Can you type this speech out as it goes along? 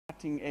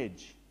cutting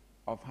edge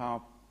of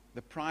how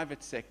the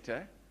private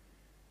sector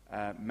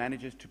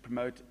manages to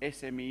promote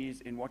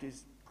SMEs in what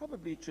is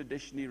probably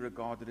traditionally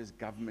regarded as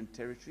government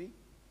territory.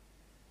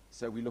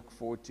 So we look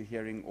forward to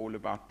hearing all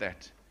about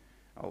that.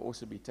 I'll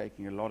also be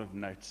taking a lot of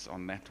notes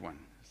on that one,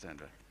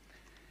 Sandra.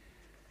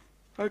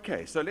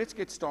 Okay, so let's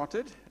get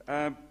started.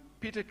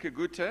 Peter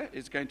Kaguta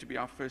is going to be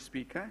our first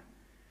speaker.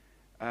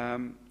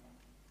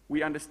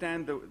 We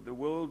understand the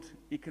world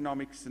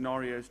economic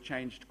scenario has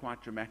changed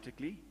quite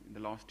dramatically in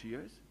the last 2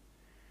 years.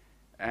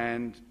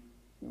 And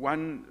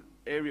one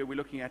area we're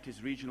looking at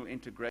is regional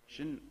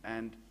integration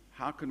and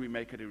how can we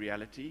make it a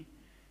reality?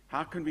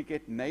 How can we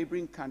get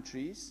neighboring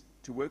countries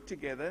to work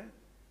together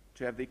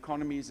to have the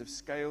economies of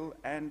scale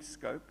and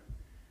scope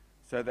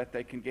so that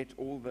they can get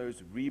all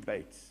those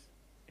rebates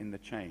in the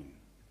chain,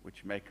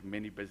 which make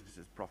many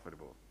businesses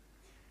profitable.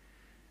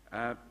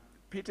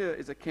 Peter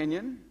is a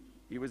Kenyan.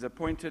 He was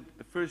appointed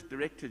the first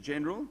Director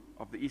General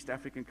of the East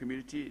African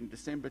Community in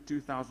December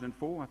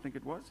 2004, I think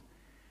it was.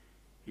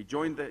 He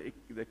joined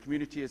the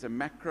community as a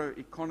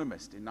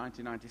macroeconomist in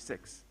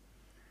 1996.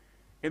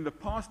 In the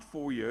past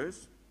 4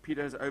 years,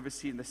 Peter has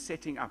overseen the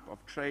setting up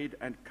of trade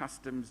and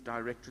customs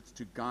directorates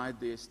to guide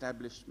the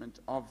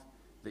establishment of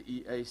the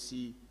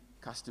EAC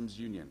Customs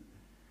Union.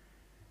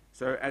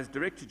 So as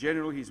Director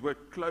General, he's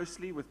worked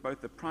closely with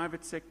both the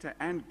private sector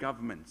and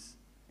governments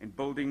in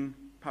building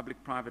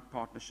public-private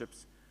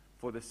partnerships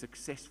for the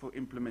successful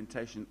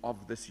implementation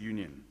of this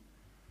union.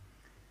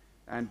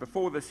 And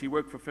before this, he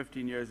worked for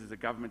 15 years as a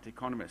government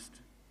economist.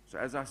 So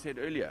as I said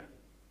earlier,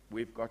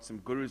 we've got some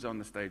gurus on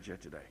the stage here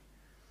today.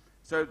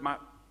 So my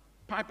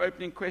pipe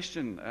opening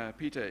question,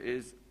 Peter,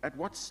 is at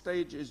what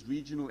stage is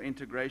regional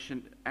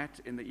integration at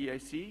in the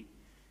EAC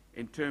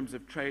in terms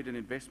of trade and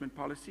investment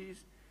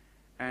policies,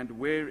 and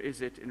where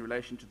is it in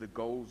relation to the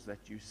goals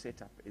that you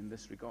set up in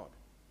this regard?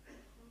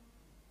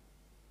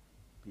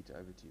 Peter,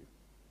 over to you.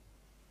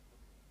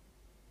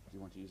 Do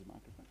you want to use a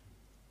microphone?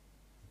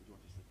 Or do you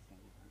want to sit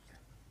standing?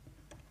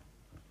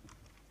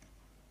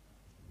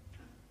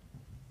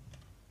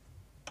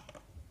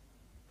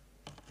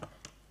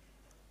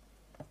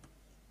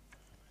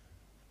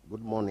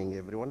 Good morning,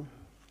 everyone.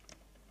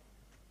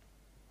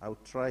 I'll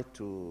try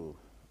to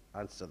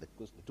answer the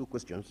two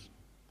questions.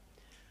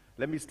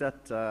 Let me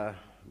start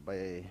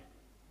by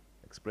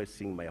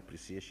expressing my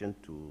appreciation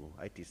to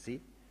ITC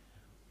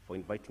for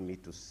inviting me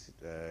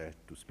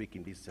to speak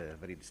in this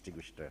very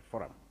distinguished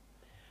forum.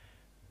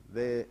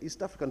 The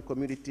East African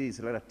Community is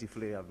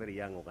relatively a very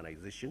young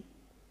organization.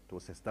 It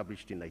was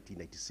established in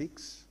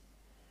 1996,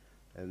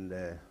 and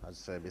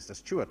as Mr.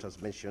 Stewart has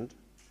mentioned,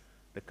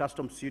 the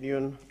Customs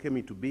Union came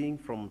into being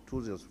from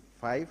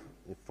 2005,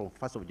 from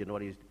 1st of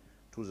January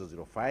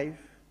 2005,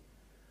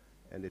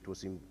 and it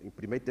was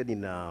implemented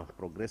in a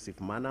progressive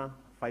manner,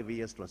 5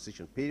 years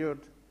transition period.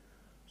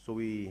 So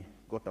we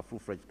got a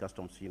full-fledged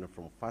Customs Union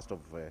from 1st of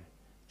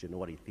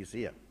January this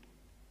year.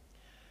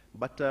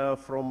 But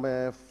from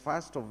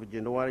 1st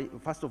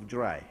of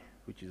July,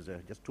 which is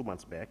just 2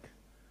 months back,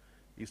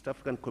 the East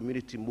African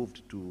Community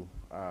moved to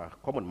a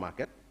common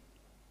market,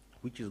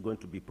 which is going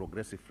to be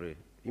progressively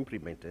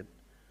implemented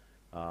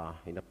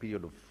in a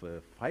period of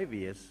 5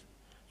 years.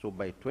 So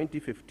by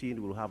 2015,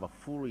 we'll have a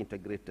full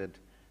integrated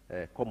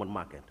common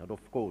market. And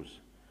of course,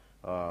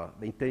 the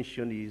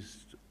intention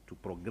is to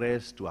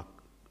progress to a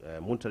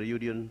monetary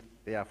union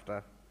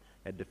thereafter,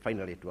 and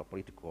finally to a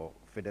political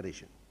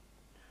federation.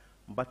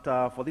 But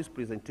for this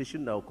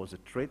presentation, I'll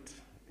concentrate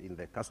in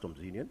the Customs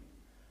Union,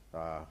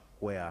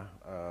 where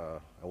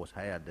I was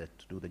hired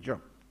to do the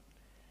job.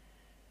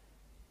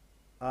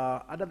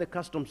 Under the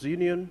Customs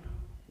Union,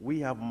 we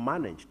have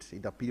managed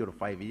in a period of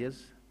 5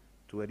 years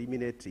to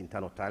eliminate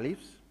internal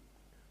tariffs.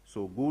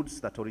 So goods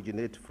that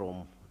originate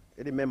from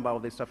any member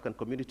of the East African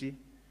Community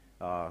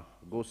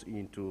goes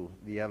into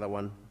the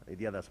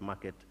other's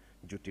market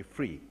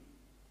duty-free.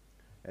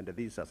 And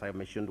this, as I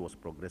mentioned, was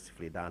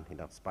progressively done in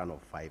a span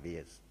of 5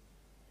 years.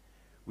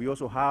 We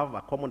also have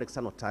a common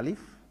external tariff,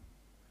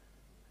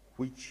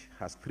 which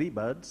has 3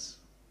 birds,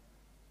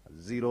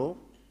 0,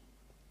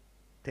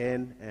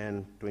 10,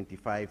 and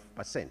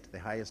 25%. The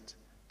highest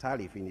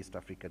tariff in East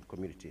African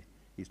Community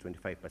is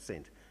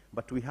 25%.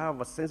 But we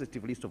have a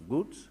sensitive list of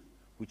goods,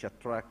 which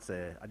attracts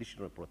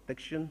additional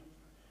protection,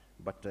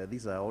 but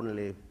these are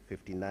only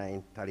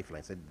 59 tariff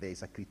lines. And there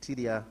is a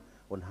criteria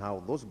on how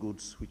those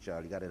goods, which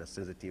are regarded as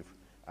sensitive,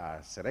 are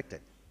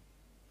selected.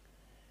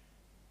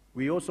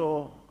 We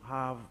also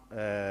have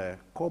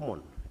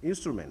common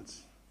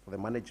instruments for the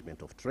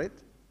management of trade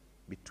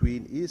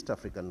between East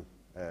African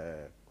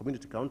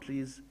Community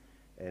countries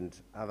and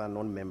other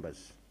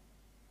non-members.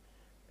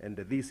 And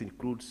this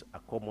includes a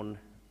common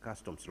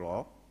customs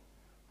law,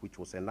 which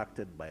was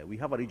enacted by, we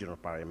have a regional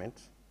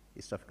parliament,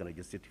 East African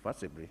Legislative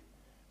Assembly,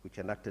 which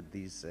enacted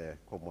this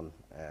common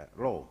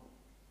law.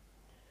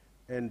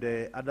 And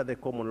under the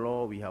common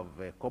law, we have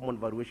common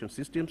valuation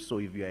systems. So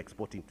if you are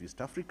exporting to East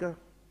Africa,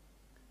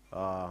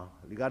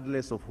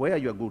 regardless of where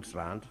your goods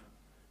land,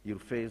 you'll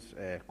face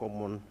a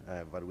common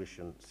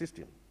valuation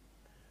system.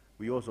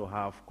 We also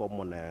have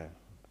common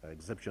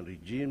exemption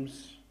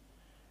regimes,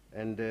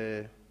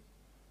 And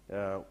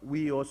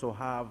we also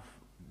have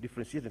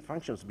differentiating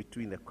functions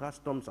between the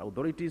customs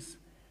authorities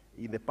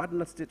in the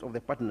partner state of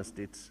the partner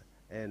states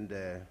and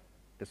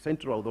the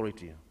central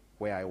authority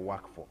where I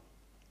work for.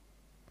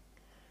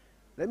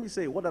 Let me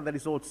say, what are the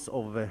results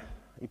of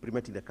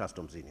implementing the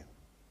customs union?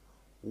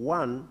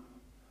 One,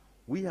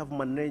 we have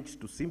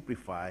managed to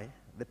simplify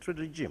the trade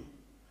regime.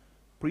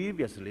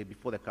 Previously,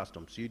 before the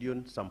customs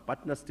union, some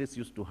partner states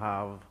used to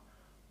have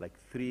like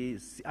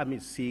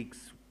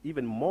 6,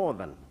 even more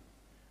than,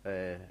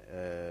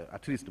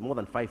 at least more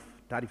than 5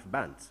 tariff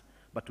bands.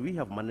 But we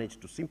have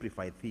managed to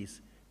simplify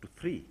this to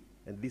 3,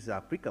 and these are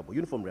applicable,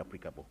 uniformly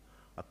applicable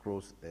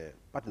across the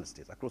partner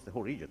states, across the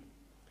whole region.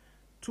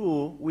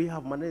 2, we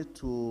have managed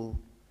to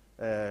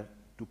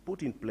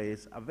put in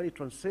place a very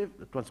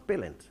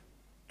transparent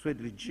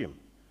trade regime,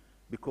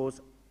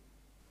 because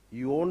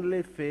you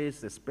only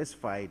face the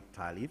specified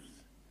tariffs,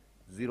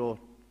 0,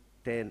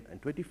 10,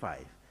 and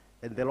 25,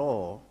 and the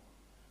law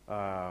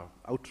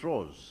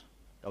outdraws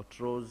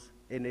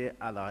any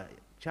other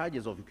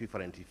charges of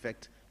equivalent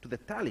effect to the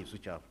tariffs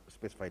which are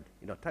specified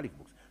in our tariff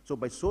books. So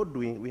by so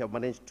doing, we have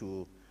managed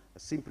to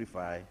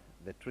simplify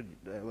the trade,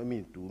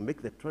 to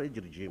make the trade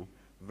regime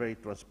very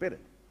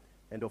transparent.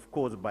 And of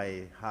course,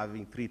 by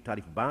having 3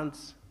 tariff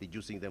bands,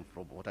 reducing them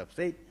from what I've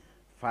said,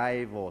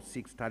 5 or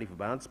 6 tariff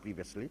bands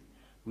previously,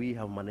 we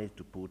have managed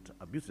to put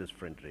a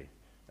business-friendly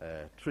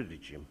trade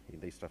regime in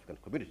the East African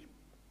community.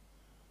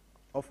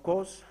 Of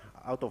course,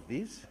 out of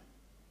this,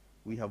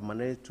 we have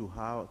managed to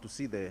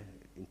see the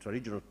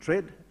intra-regional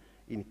trade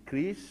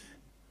increase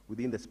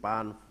within the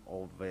span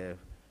of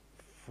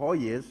 5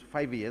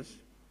 years,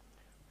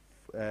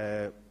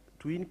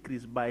 to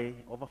increase by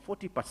over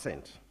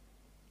 40%.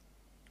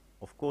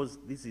 Of course,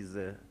 this is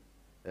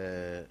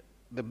the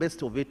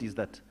best of it is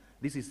that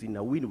this is in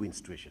a win-win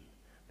situation.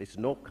 There's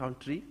no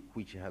country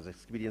which has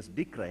experienced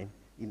decline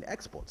in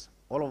exports.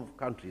 All of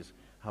countries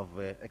have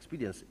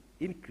experienced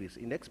increase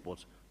in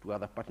exports to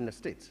other partner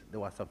states. There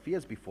were some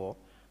fears before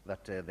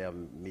that there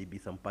may be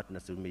some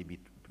partners who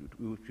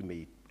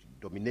may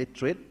dominate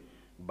trade,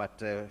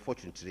 but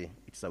fortunately,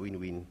 it's a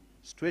win-win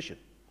situation.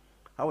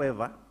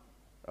 However,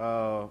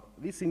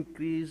 this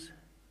increase,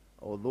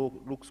 although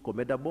looks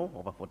commendable,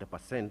 over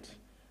 40%,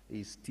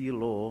 is still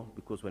low,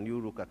 because when you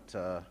look at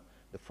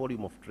the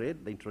volume of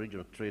trade, the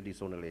inter-regional trade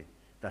is only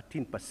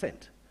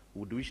 13%. We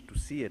would wish to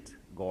see it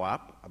go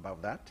up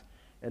above that,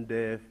 and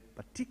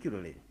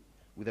particularly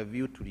with a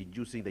view to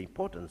reducing the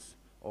importance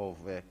of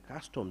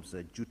customs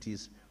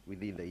duties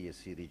within the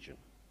EAC region.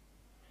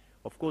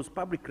 Of course,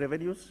 public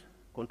revenues,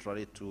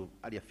 contrary to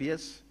earlier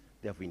fears,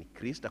 they have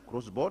increased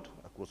across board,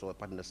 across all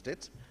partner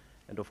states.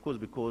 And of course,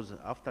 because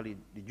after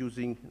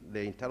reducing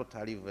the internal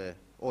tariff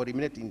or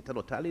eliminating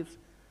internal tariffs,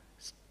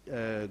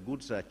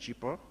 goods are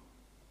cheaper,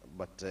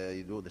 but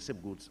the same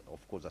goods,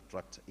 of course,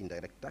 attract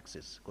indirect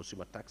taxes,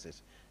 consumer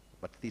taxes,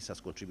 but this has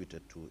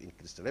contributed to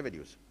increased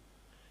revenues.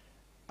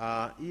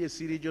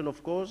 EAC region,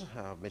 of course,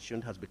 I've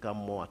mentioned, has become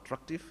more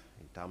attractive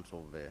in terms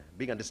of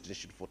being a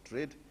destination for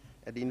trade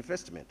and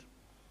investment.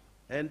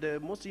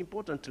 And most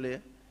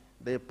importantly,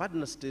 the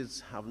partner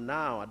states have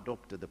now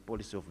adopted the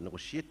policy of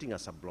negotiating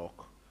as a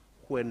bloc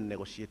when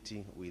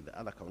negotiating with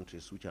other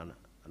countries which are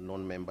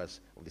non-members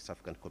of the East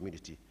African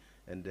community.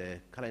 And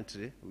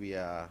currently, we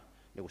are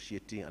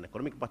negotiating an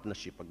economic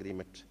partnership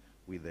agreement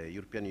with the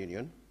European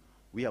Union.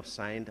 We have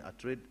signed a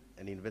trade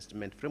and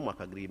investment framework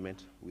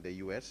agreement with the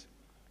US.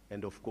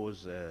 And of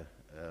course,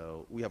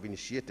 we have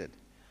initiated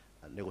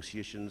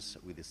negotiations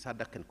with the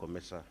SADC and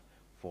COMESA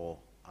for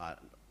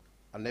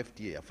an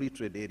FTA, a free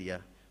trade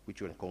area,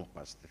 which will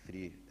encompass the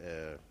 3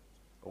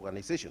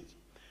 organizations.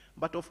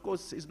 But of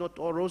course, it's not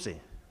all rosy.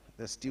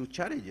 There's still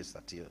challenges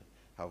that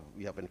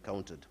we have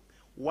encountered.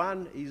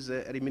 One is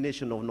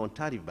elimination of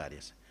non-tariff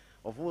barriers.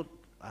 Of what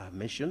I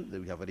mentioned,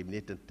 that we have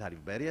eliminated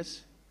tariff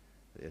barriers.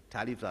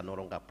 Tariffs are no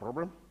longer a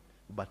problem,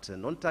 but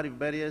non-tariff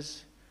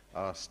barriers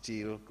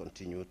still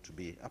continue to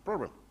be a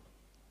problem.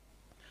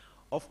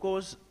 Of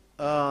course,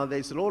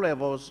 there's low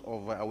levels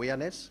of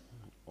awareness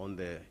on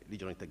the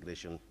regional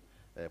integration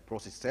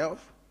process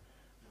itself,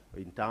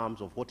 in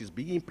terms of what is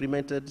being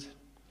implemented,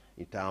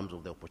 in terms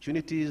of the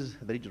opportunities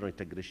the regional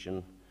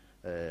integration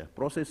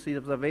process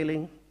is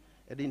availing,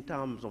 and in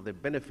terms of the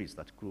benefits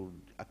that could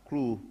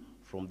accrue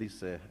from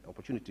these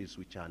opportunities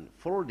which are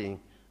unfolding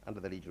under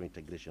the regional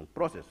integration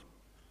process.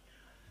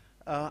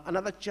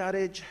 Another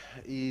challenge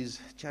is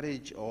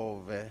challenge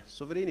of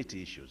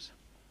sovereignty issues,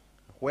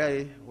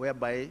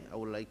 whereby I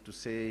would like to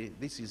say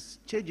this is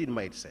changing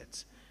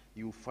mindsets.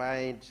 You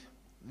find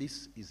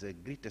this is the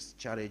greatest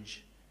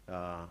challenge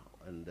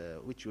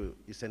which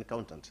is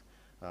encountered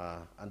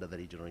under the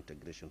regional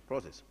integration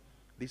process.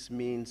 This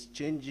means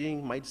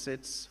changing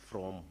mindsets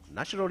from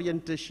national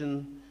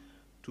orientation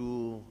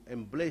to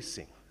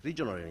embracing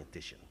regional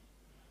orientation.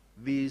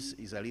 This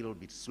is a little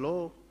bit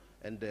slow,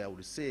 and I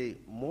would say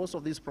most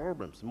of these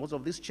problems, most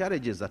of these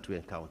challenges that we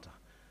encounter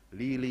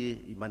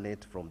really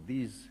emanate from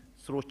this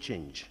slow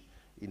change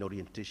in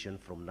orientation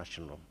from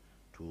national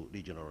to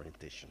regional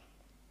orientation.